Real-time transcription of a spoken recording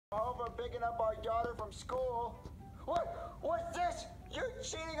from picking up our daughter from school. What? What's this? You're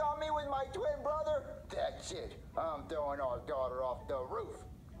cheating on me with my twin brother? That's it. I'm throwing our daughter off the roof.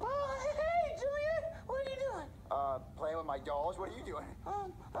 Oh, hey, Julian. What are you doing? Playing with my dolls. What are you doing? I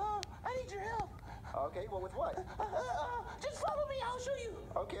need your help. Okay, well, with what? Just follow me. I'll show you.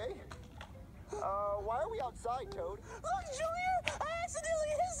 Okay. Why are we outside, Toad? Look, Julian, I accidentally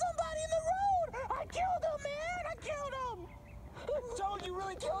hit somebody in the road. I killed him, man. I killed him. Toad, you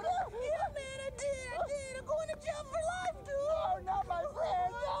really killed her? Yeah, man, I did. I'm going to jail for life, dude. No, not my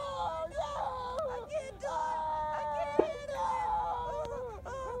friend. No, no. I can't do it. I can't handle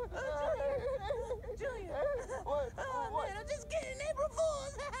it. Julian. What? Oh, What? man, I'm just kidding. April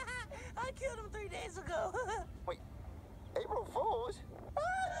Fools. I killed him 3 days ago. Wait, April Fools?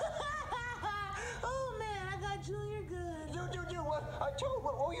 Oh, man, I got Junior good. Dude, what? Toad,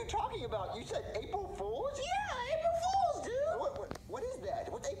 what were you talking about? You said April Fools? Yeah, April Fools, dude. What is that?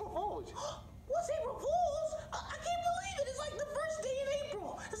 What's April Fools? What's April Fools? I can't believe it. It's like the first day in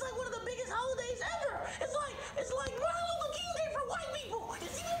April. It's like one of the biggest holidays ever. It's like Martin Luther King Day for white people.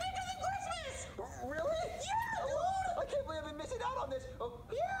 It's even bigger than Christmas. Really? Yeah, dude. I can't believe I've been missing out on this.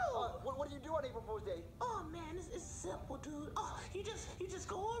 Yeah. What do you do on April Fool's Day? Oh man, it's simple, dude. Oh, you just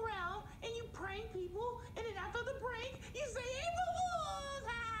go around and you prank people, and then after the prank, you say April Fools.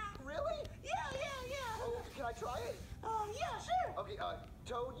 Really? Yeah. Oh, can I try it? Yeah, sure. Okay,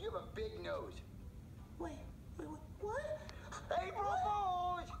 Toad, you have a big nose. Wait, what? April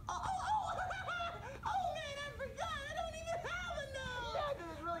Fools! Oh man, I forgot. I don't even have a nose. Yeah, this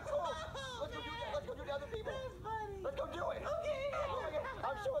is really cool. Let's go do the other people. That's funny. Let's go do it. Okay. Oh my God,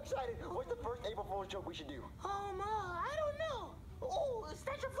 I'm so excited. What's the first April Fool's joke we should do? I don't know. Oh, is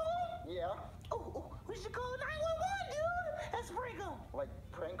that your phone? Yeah? Oh, we should call 911, dude. Let's prank 'em. Like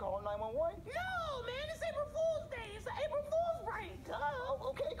prank call 911? No, man, it's April Fool's Day. It's an April Fool's prank.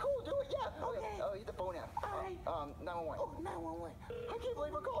 Oh, okay, cool. Do it, yeah. Okay. Hit the phone out. All right. 911. Oh, 911. I can't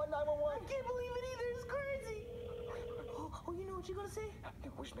believe we're calling I 911. can't believe it either. It's crazy. Oh, you know what you're gonna say?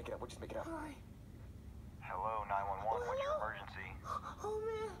 We'll just make it up. All right. Hello, 911. What's your emergency? Oh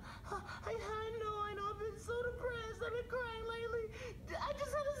man, I know. I've been so depressed. I've been crying lately. I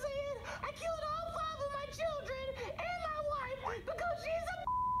just had to say it. I killed all 5 of my children and my wife because she's a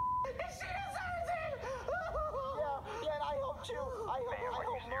and she deserves it. Yeah, and I hope too. I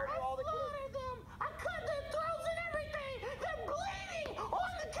hope murder all the kids. slaughtered them. I cut their throats and everything. They're bleeding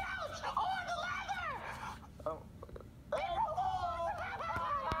on the couch, on the leather. April Fools!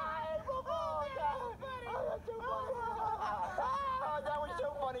 April Fools! Oh, that's so funny. That was so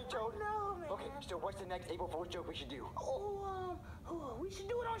funny, Toad. No, man. Okay, so what's the next April Fool's joke we should do? We should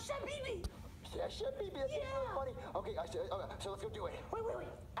do it on Chef BB. Yeah, Chef BB, that's Yeah. really funny. Okay, so let's go do it. Wait.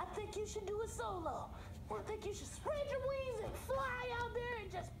 I think you should do it solo. I think you should spread your wings and fly out there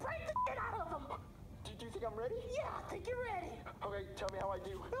and just prank the shit out of them. Do you think I'm ready? Yeah, I think you're ready. Okay, tell me how I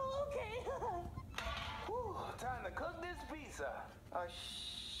do. Oh, okay. Whew, time to cook this pizza.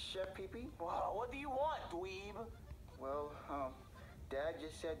 Chef BB? Wow, what do you want, dweeb? Well, Dad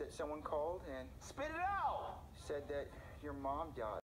just said that someone called and Spit it out! said that your mom died.